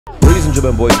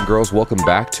gentlemen, boys and girls, welcome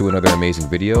back to another amazing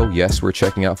video. Yes, we're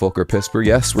checking out Volker Pispers.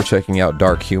 Yes, we're checking out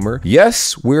dark humor.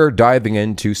 Yes, we're diving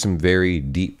into some very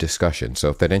deep discussion. So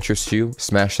if that interests you,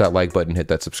 smash that like button, hit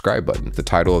that subscribe button. The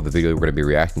title of the video we're going to be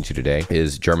reacting to today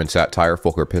is German Satire,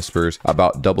 Volker Pispers,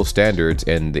 about double standards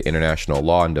in the international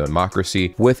law and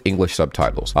democracy with English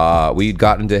subtitles. We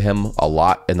got into him a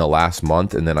lot in the last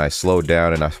month, and then I slowed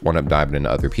down and I wound up diving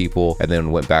into other people, and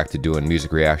then went back to doing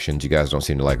music reactions. You guys don't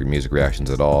seem to like music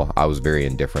reactions at all. I was very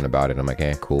indifferent about it. I'm like,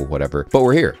 eh, cool, whatever. But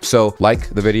we're here. So like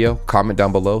the video, comment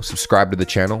down below, subscribe to the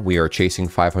channel. We are chasing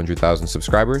 500,000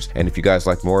 subscribers. And if you guys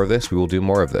like more of this, we will do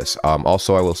more of this.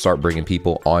 Also, I will start bringing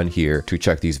people on here to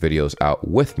check these videos out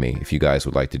with me. If you guys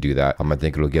would like to do that, I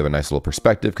think it'll give a nice little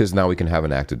perspective, because now we can have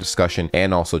an active discussion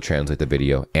and also translate the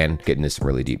video and get into some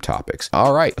really deep topics.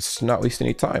 All right, let's not waste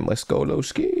any time. Let's go, los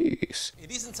skis. In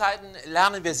diesen Zeiten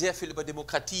lernen wir sehr viel über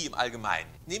Demokratie im Allgemeinen.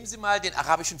 Nehmen Sie mal den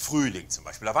arabischen Frühling zum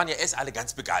Beispiel. Da waren ja erst alle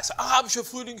ganz begeistert. Arabischer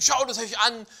Frühling, schaut es euch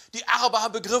an. Die Araber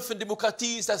haben begriffen,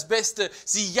 Demokratie ist das Beste.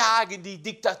 Sie jagen die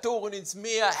Diktatoren ins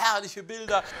Meer. Herrliche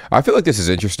Bilder. I feel like this is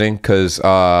interesting because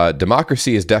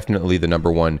democracy is definitely the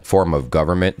 #1 form of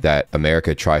government that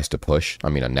America tries to push. I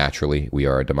mean, naturally, we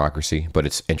are a democracy, but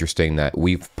it's interesting that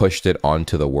we've pushed it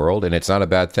onto the world, and it's not a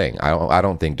bad thing. I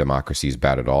don't think democracy is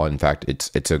bad at all. In fact,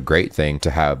 it's a great thing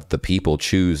to have the people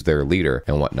choose their leader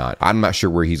and whatnot. I'm not sure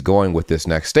where he's going with this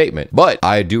next statement, but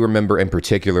I do remember in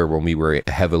particular when we were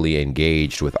heavily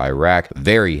engaged with Iraq,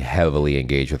 very heavily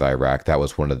engaged with Iraq. That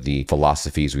was one of the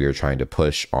philosophies we were trying to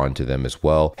push onto them as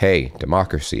well. Hey,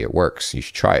 democracy, it works. You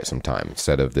should try it sometime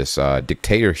instead of this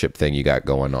dictatorship thing you got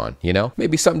going on. You know,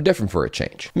 maybe something different for a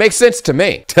change. Makes sense to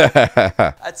me.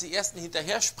 Als die Ersten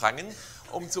hinterher sprangen,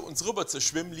 zu uns rüber zu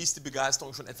schwimmen, ließ die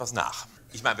Begeisterung schon etwas nach.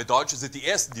 Ich meine, wir Deutsche sind die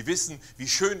Ersten, die wissen, wie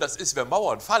schön das ist, wenn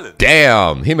Mauern fallen.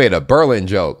 Damn, he made a Berlin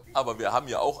joke. Aber wir haben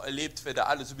ja auch erlebt, wer da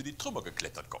alles über die Trümmer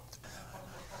geklettert kommt.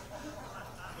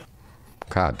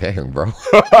 God damn, bro.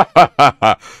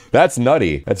 That's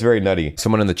nutty. That's very nutty.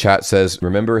 Someone in the chat says,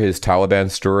 remember his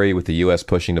Taliban story with the US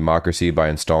pushing democracy by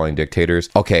installing dictators?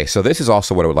 Okay, so this is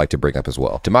also what I would like to bring up as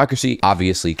well. Democracy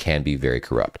obviously can be very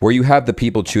corrupt. Where you have the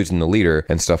people choosing the leader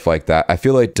and stuff like that, I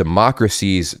feel like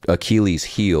democracy's Achilles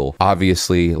heel,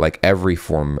 obviously, like every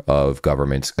form of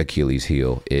government's Achilles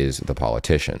heel, is the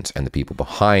politicians and the people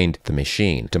behind the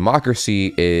machine.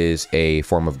 Democracy is a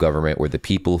form of government where the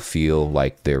people feel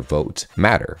like their votes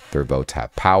matter. Their votes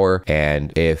have power,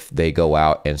 and if they go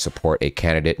out and support a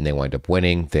candidate and they wind up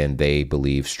winning, then they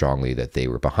believe strongly that they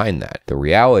were behind that. The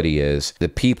reality is the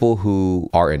people who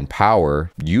are in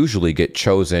power usually get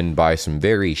chosen by some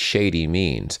very shady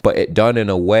means, but it done in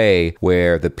a way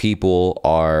where the people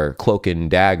are cloak and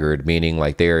daggered, meaning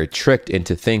like they are tricked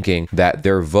into thinking that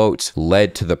their votes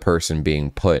led to the person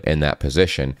being put in that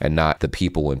position and not the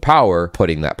people in power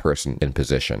putting that person in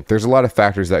position. There's a lot of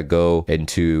factors that go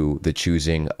into the choosing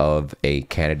of a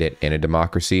candidate in a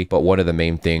democracy, but one of the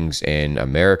main things in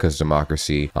America's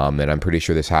democracy, and I'm pretty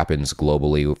sure this happens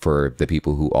globally for the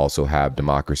people who also have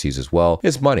democracies as well,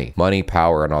 is money. Money,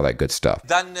 power, and all that good stuff.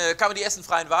 Dann kamen die ersten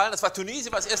freien Wahlen. Das war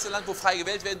Tunesien, war das erste Land, wo frei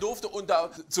gewählt werden durfte. Und da,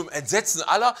 zum Entsetzen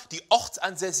aller, die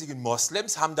ortsansässigen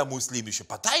Moslems haben da muslimische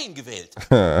Parteien gewählt.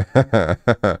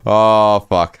 Oh,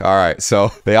 fuck. All right. So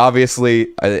they obviously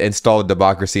installed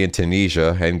democracy in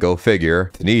Tunisia, and go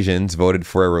figure, Tunisians voted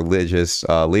for a religious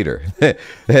leader,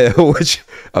 which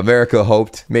America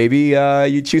hoped maybe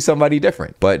you'd choose somebody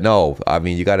different. But no, I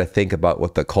mean, you got to think about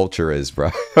what the culture is,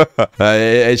 bro.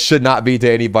 It should not be to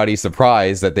anybody's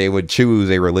surprise that they would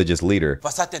choose a religious leader.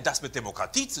 Was hat denn das mit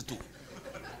Demokratie zu tun?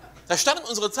 Da standen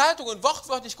unsere Zeitungen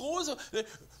wortwörtlich große.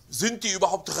 Sind die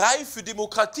überhaupt reif für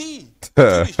Demokratie?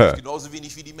 Natürlich nicht, genauso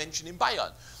wenig wie die Menschen in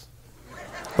Bayern.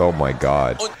 Oh my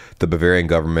God. The Bavarian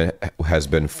government has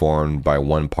been formed by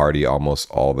one party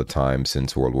almost all the time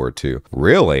since World War II.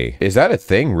 Really? Is that a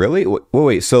thing? Really?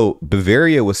 Wait, so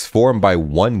Bavaria was formed by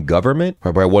one government?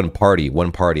 Or by one party?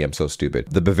 One party, I'm so stupid.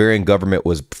 The Bavarian government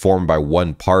was formed by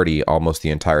one party almost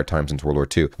the entire time since World War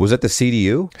II. Was that the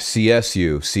CDU?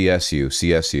 CSU.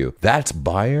 That's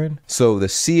Bayern? So the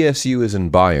CSU is in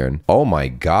Bayern. Oh my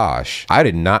gosh. I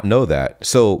did not know that.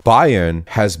 So Bayern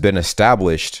has been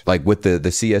established like with the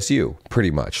CSU,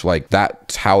 pretty much. Like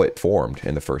that's how it formed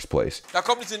in the first place. Da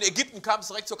kommt es in Ägypten, kam es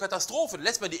direkt zur Katastrophe.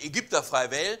 Lässt man die Ägypter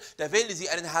frei wählen, da wählte sie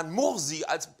einen Herrn Morsi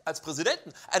als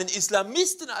Präsidenten, einen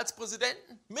Islamisten als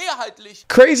Präsidenten, mehrheitlich.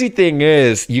 Crazy thing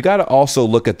is, you got to also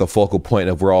look at the focal point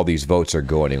of where all these votes are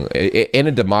going. In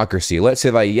a democracy, let's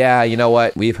say like, yeah, you know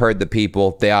what? We've heard the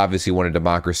people. They obviously want a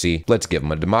democracy. Let's give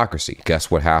them a democracy. Guess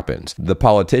what happens? The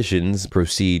politicians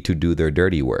proceed to do their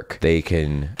dirty work. They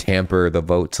can tamper the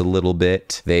votes a little bit.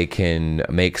 riot. They can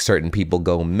make certain people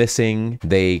go missing.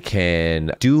 They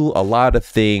can do a lot of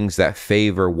things that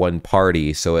favor one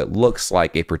party, so it looks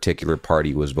like a particular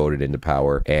party was voted into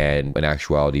power, and in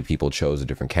actuality, people chose a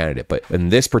different candidate. But in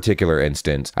this particular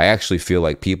instance, I actually feel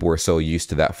like people were so used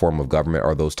to that form of government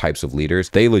or those types of leaders,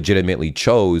 they legitimately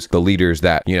chose the leaders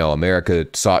that, you know, America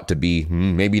sought to be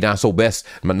maybe not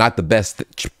the best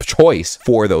choice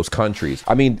for those countries.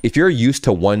 I mean, if you're used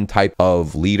to one type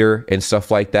of leader and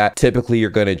stuff like that, typically you're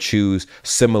going to choose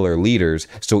similar leaders.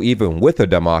 So even with a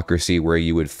democracy where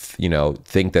you would, you know,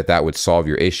 think that that would solve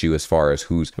your issue as far as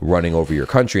who's running over your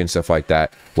country and stuff like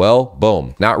that, well,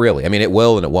 boom, not really. I mean, it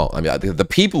will and it won't. I mean, the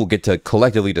people get to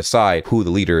collectively decide who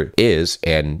the leader is,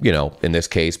 and, you know, in this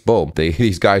case, boom,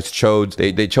 these guys chose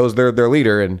their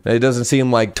leader, and it doesn't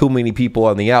seem like too many people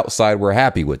on the outside were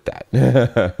happy with that.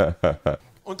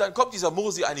 Und dann kommt dieser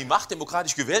Mursi an die Macht,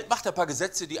 demokratisch gewählt, macht ein paar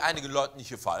Gesetze, die einigen Leuten nicht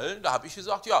gefallen. Da habe ich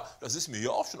gesagt, ja, das ist mir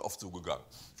hier auch schon oft so gegangen.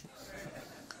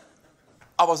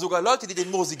 Aber sogar Leute, die den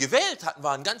Mursi gewählt hatten,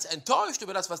 waren ganz enttäuscht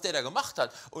über das, was der da gemacht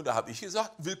hat. Und da habe ich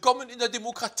gesagt, willkommen in der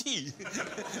Demokratie.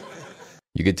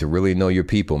 You get to really know your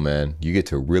people, man. You get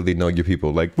to really know your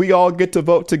people. Like, we all get to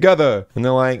vote together. And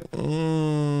they're like,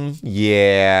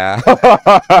 yeah.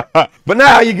 But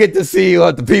now you get to see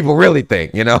what the people really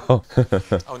think, you know?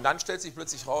 Und dann stellt sich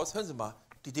plötzlich raus, hören Sie mal,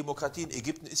 die Demokratie in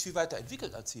Ägypten ist viel weiter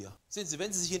entwickelt als hier. Sehen Sie,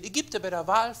 wenn Sie sich in Ägypten bei der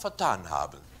Wahl vertan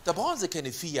haben, da brauchen Sie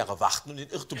keine 4 Jahre warten, um den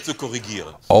Irrtum zu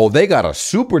korrigieren. Oh, they got a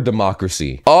super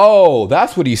democracy. Oh,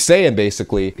 that's what he's saying,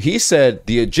 basically. He said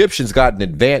the Egyptians got an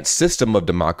advanced system of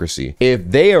democracy.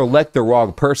 If they elect the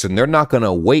wrong person, they're not going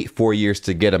to wait 4 years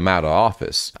to get him out of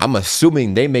office. I'm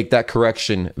assuming they make that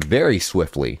correction very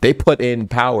swiftly. They put in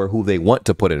power who they want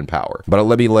to put in power. But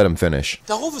let him finish.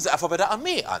 Da rufen Sie einfach bei der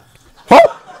Armee an. Huh?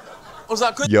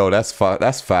 Yo, that's foul.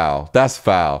 That's foul.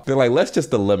 They're like, let's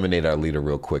just eliminate our leader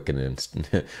real quick and then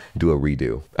do a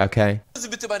redo. Okay? Sie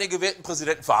bitte bei den gewählten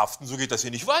Präsidenten verhaften, so geht das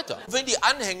hier nicht weiter. Wenn die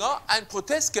Anhänger ein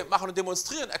Protestcamp machen und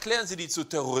demonstrieren, erklären Sie die zu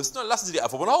Terroristen und lassen Sie die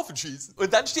einfach über den Haufen schießen.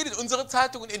 Und dann steht in unserer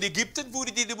Zeitung, in Ägypten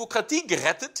wurde die Demokratie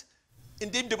gerettet,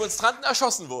 indem Demonstranten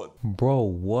erschossen wurden.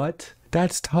 Bro, what?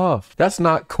 That's tough. That's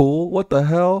not cool. What the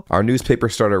hell? Our newspaper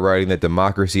started writing that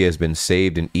democracy has been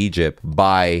saved in Egypt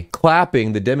by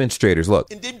clapping the demonstrators. Look.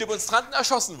 Indem Demonstranten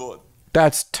erschossen wurden.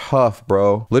 That's tough,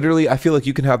 bro. Literally, I feel like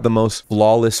you can have the most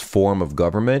flawless form of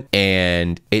government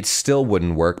and it still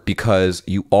wouldn't work because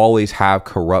you always have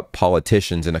corrupt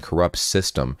politicians in a corrupt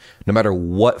system, no matter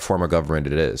what form of government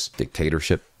it is.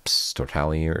 Dictatorship,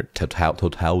 totalitarian,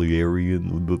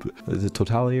 is it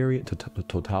totalitarian?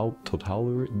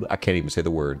 I can't even say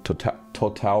the word.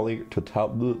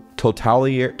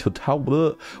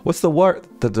 What's the word?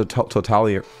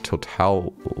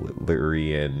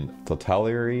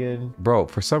 Totalitarian. Bro,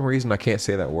 for some reason I can't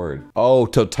say that word. Oh,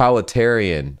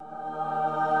 totalitarian.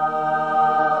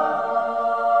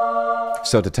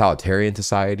 So totalitarian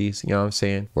societies, you know what I'm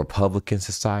saying? Republican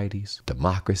societies,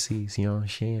 democracies, you know what I'm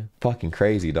saying? Fucking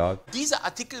crazy, dog. Dieser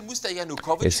Artikel muss der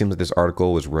Janukowitsch It seems like this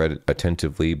article was read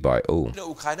attentively by, in der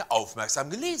Ukraine aufmerksam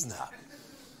gelesen haben.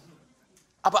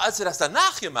 Aber als er das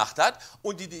danach gemacht hat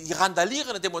und die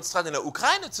randalierenden Demonstranten in der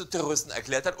Ukraine zu Terroristen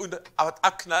erklärt hat und hat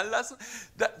abknallen lassen,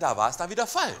 da war es dann wieder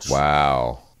falsch.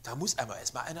 Wow. Da muss einmal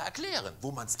erstmal einer erklären,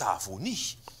 wo man es darf, wo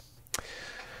nicht.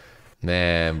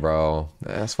 Man, bro,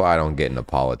 that's why I don't get into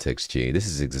politics, G. This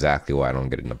is exactly why I don't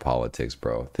get into politics,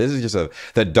 bro. This is just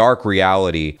the dark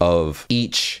reality of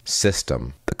each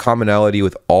system. The commonality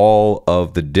with all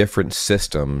of the different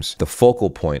systems, the focal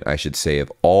point, I should say,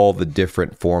 of all the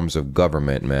different forms of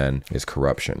government, man, is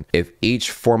corruption. If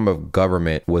each form of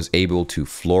government was able to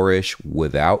flourish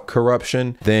without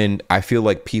corruption, then I feel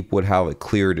like people would have a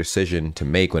clear decision to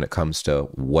make when it comes to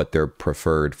what their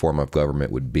preferred form of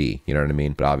government would be. You know what I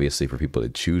mean? But obviously, for people to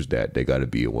choose that, they got to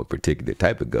be in one particular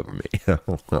type of government.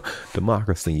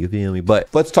 Democracy, you feel me? But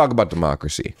let's talk about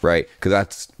democracy, right? Because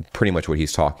that's pretty much what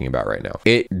he's talking about right now.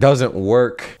 It doesn't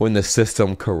work when the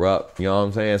system corrupt. You know what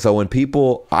I'm saying? So when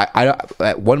people, I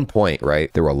at one point,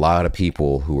 right, there were a lot of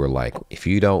people who were like, if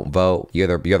you don't vote, you're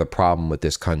the problem with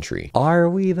this country. Are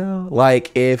we though?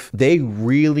 Like, if they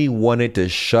really wanted to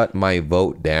shut my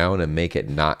vote down and make it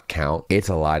not count, it's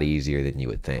a lot easier than you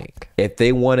would think. If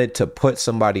they wanted to put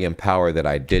somebody in power that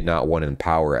I did not want in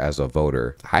power as a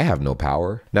voter, I have no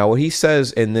power. Now, what he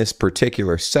says in this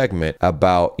particular segment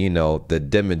about, you know, the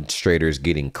demonstrators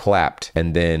getting clapped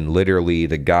and then then literally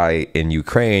the guy in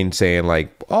Ukraine saying like,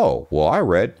 oh, well, I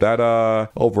read that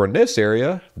over in this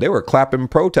area, they were clapping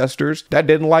protesters that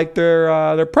didn't like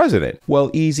their president.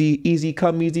 Well, easy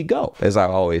come, easy go, as I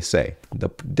always say. The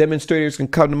demonstrators can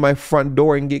come to my front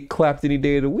door and get clapped any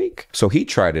day of the week. So he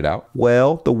tried it out.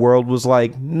 Well, the world was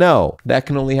like, no, that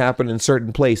can only happen in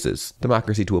certain places.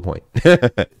 Democracy to a point.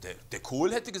 Der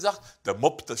Kohl hätte gesagt, der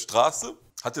Mob der Straße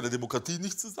hatte der Demokratie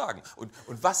nichts zu sagen. Und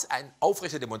was ein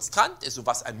aufrechter Demonstrant ist und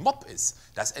was ein Mob ist,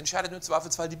 das entscheidet im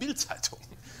Zweifelsfall die Bild-Zeitung.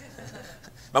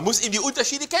 Man muss eben die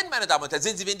Unterschiede kennen, meine Damen und Herren.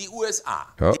 Sehen Sie, wenn die USA.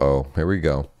 Uh-oh, here we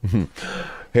go.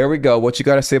 Here we go. What you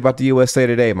got to say about the USA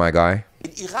today, my guy?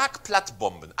 In Irak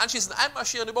plattbomben, anschließend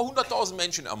einmarschieren, über 100.000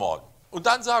 Menschen ermorden. Und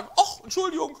dann sagen, ach,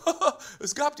 Entschuldigung,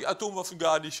 es gab die Atomwaffen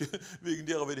gar nicht, wegen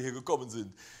derer wir hier gekommen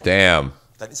sind. Damn.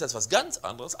 Dann ist das was ganz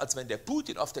anderes, als wenn der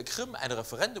Putin auf der Krim ein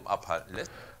Referendum abhalten lässt.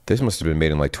 This must have been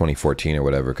made in like 2014 or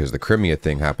whatever, because the Crimea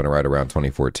thing happened right around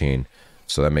 2014.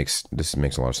 So this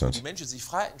makes a lot of sense. Die Menschen sich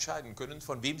frei entscheiden können,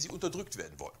 von wem sie unterdrückt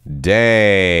werden wollen.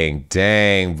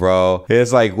 Dang, bro.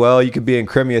 It's like, well, you could be in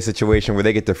Crimea situation where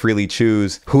they get to freely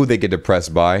choose who they get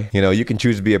oppressed by. You know, you can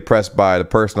choose to be oppressed by the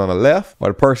person on the left or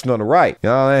the person on the right. You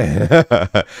know what I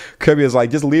mean? Crimea's like,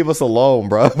 just leave us alone,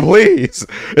 bro. Please.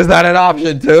 Is that an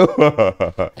option too?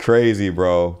 Crazy,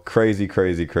 bro. Crazy.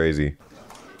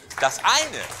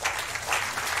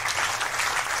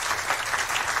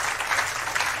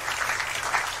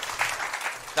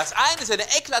 Das eine ist eine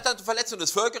eklatante Verletzung des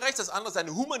Völkerrechts, das andere ist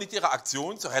eine humanitäre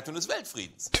Aktion zur Rettung des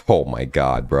Weltfriedens. Oh my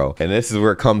God, bro. And this is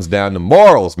where it comes down to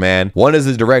morals, man. One is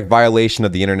a direct violation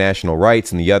of the international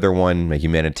rights, and the other one, a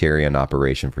humanitarian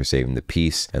operation for saving the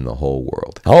peace and the whole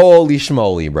world. Holy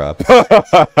schmoly, bro.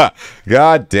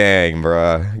 God dang,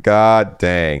 bro. God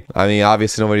dang. I mean,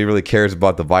 obviously nobody really cares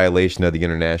about the violation of the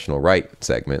international right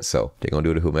segment, so they're gonna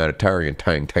do the humanitarian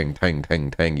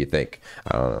tang, you think.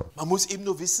 I don't know. Man muss eben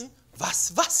nur wissen,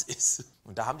 was ist.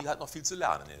 Und da haben die halt noch viel zu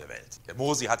lernen in der Welt. Der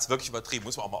Morsi hat es wirklich übertrieben,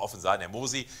 muss man auch mal offen sein. Der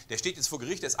Morsi, der steht jetzt vor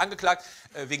Gericht, der ist angeklagt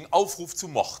wegen Aufruf zu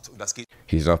Mord. Und das geht.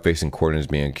 He's not facing court and is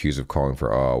being accused of calling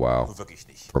for, oh wow. Wirklich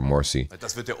nicht. For Morsi.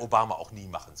 Das wird der Obama auch nie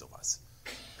machen, sowas.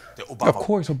 Der Obama. Of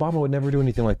course, Obama would never do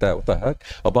anything like that. What the heck?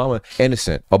 Obama,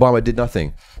 innocent. Obama did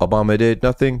nothing. Obama did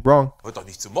nothing wrong. Er wird doch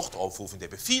nicht zum Mord aufrufen, der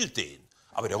befiehlt den.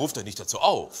 Aber der ruft doch nicht dazu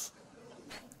auf.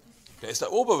 Der ist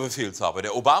der Oberbefehlshaber.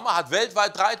 Der Obama hat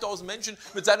weltweit 3.000 Menschen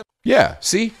mit seinem... Yeah,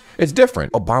 see? It's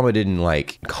different. Obama didn't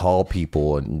like call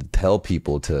people and tell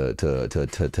people to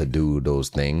do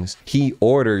those things. He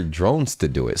ordered drones to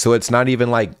do it. So it's not even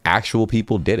like actual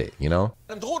people did it, you know?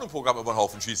 ...einem Drohnenprogramm über den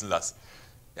Haufen schießen lassen.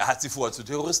 Er hat sie vorher zu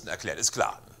Terroristen erklärt, ist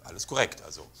klar. Alles korrekt,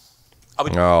 also.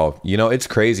 Oh, you know, it's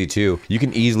crazy too. You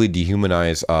can easily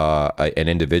dehumanize an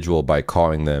individual by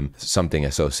calling them something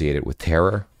associated with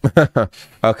terror.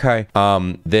 Okay.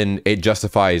 Then it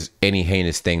justifies any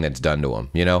heinous thing that's done to them,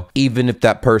 you know? Even if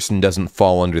that person doesn't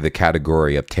fall under the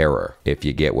category of terror, if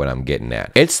you get what I'm getting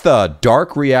at. It's the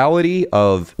dark reality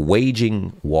of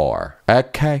waging war.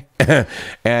 Okay.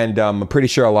 And I'm pretty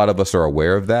sure a lot of us are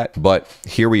aware of that, but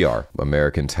here we are.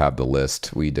 Americans have the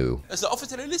list. We do. Das ist eine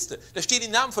offizielle Liste. Da stehen die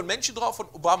Namen von Menschen drauf, von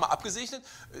Obama abgesegnet.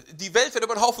 Die Welt wird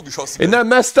über den Haufen geschossen. Isn't that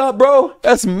messed up, bro?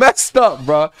 That's messed up,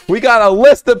 bro. We got a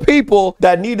list of people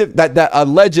that that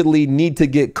allegedly need to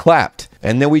get clapped.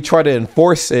 And then we try to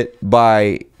enforce it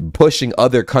by pushing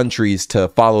other countries to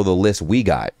follow the list we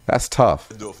got. That's tough.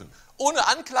 Ohne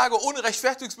Anklage, ohne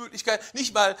Rechtfertigungsmöglichkeit,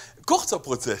 nicht mal kurzer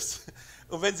Prozess.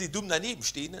 Und wenn sie dumm daneben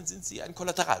stehen, dann sind sie ein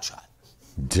Kollateralschaden.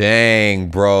 Dang,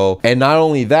 bro. And not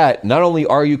only that, not only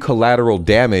are you collateral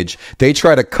damage, they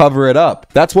try to cover it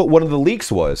up. That's what one of the leaks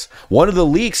was. One of the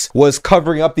leaks was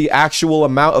covering up the actual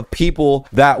amount of people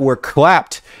that were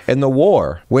clapped in the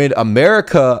war. When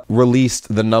America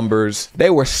released the numbers, they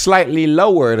were slightly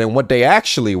lower than what they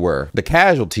actually were. The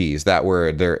casualties that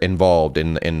were there involved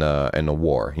in the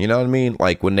war. You know what I mean?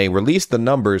 Like when they released the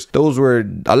numbers, those were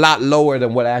a lot lower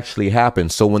than what actually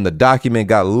happened. So when the document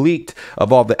got leaked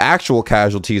of all the actual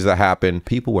casualties that happened,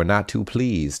 people were not too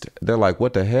pleased. They're like,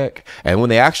 what the heck? And when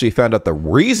they actually found out the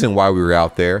reason why we were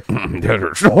out there,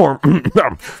 Desert Storm,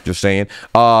 just saying,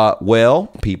 well,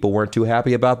 people weren't too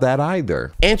happy about that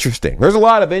either. Interesting. There's a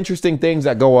lot of interesting things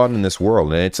that go on in this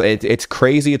world, and it's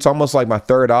crazy. It's almost like my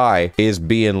third eye is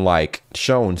being like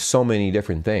shown so many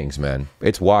different things, man.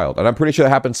 It's wild. And I'm pretty sure that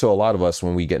happens to a lot of us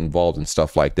when we get involved in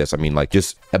stuff like this. I mean, like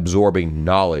just absorbing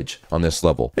knowledge on this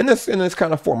level. In this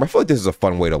kind of form. I feel like this is a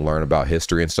fun way to learn about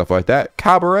history and stuff like that.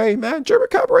 Cabaret, man. German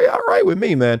cabaret, all right with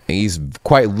me, man. And he's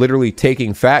quite literally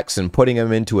taking facts and putting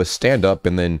them into a stand-up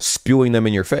and then spewing them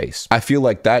in your face. I feel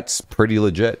like that's pretty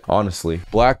legit, honestly.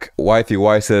 Black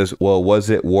Y3Y says, well, was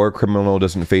it war criminal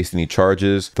doesn't face any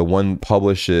charges? The one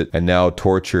published it and now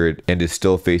tortured and is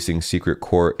still facing secret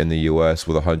court in the US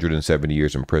with 170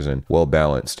 years in prison. Well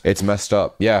balanced. It's messed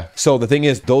up. Yeah. So the thing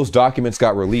is, those documents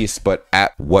got released, but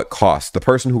at what cost? The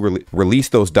person who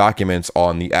released those documents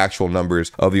on the actual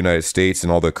numbers of the United States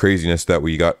and all the craziness that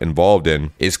we got involved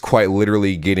in is quite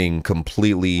literally getting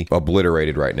completely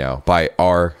obliterated right now by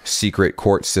our secret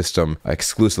court system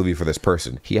exclusively for this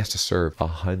person. He has to serve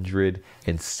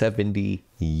 170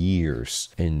 years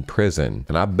in prison.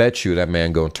 And I bet you that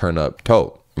man gonna turn up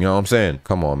tote. You know what I'm saying?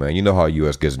 Come on, man. You know how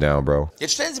US gets down, bro.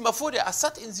 Jetzt stellen Sie mal vor, der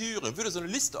Assad in Syrien würde so eine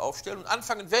Liste aufstellen und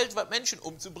anfangen, weltweit Menschen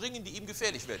umzubringen, die ihm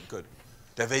gefährlich werden können.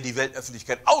 Da wäre die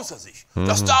Weltöffentlichkeit außer sich.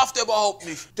 Das darf der überhaupt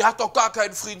nicht. Der hat doch gar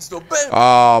keinen Friedensnobel.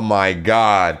 Oh my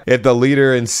God. If the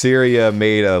leader in Syria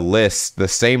made a list, the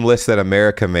same list that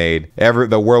America made,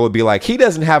 the world would be like, he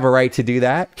doesn't have a right to do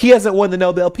that. He hasn't won the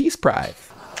Nobel Peace Prize.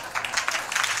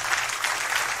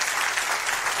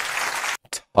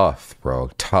 Tough, bro.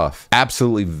 Tough.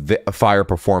 Absolutely fire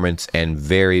performance and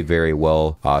very, very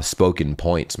well spoken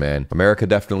points, man. America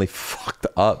definitely fucked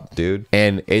up, dude.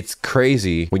 And it's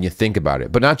crazy when you think about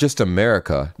it. But not just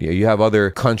America. You have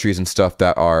other countries and stuff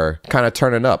that are kind of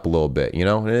turning up a little bit, you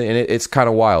know? And it's kind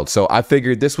of wild. So I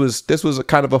figured this was a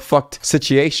kind of a fucked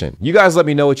situation. You guys let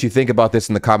me know what you think about this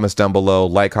in the comments down below.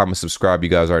 Like, comment, subscribe. You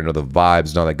guys already know the vibes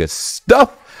and all that good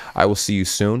stuff. I will see you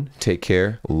soon. Take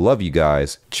care. Love you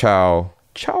guys. Ciao.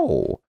 Ciao.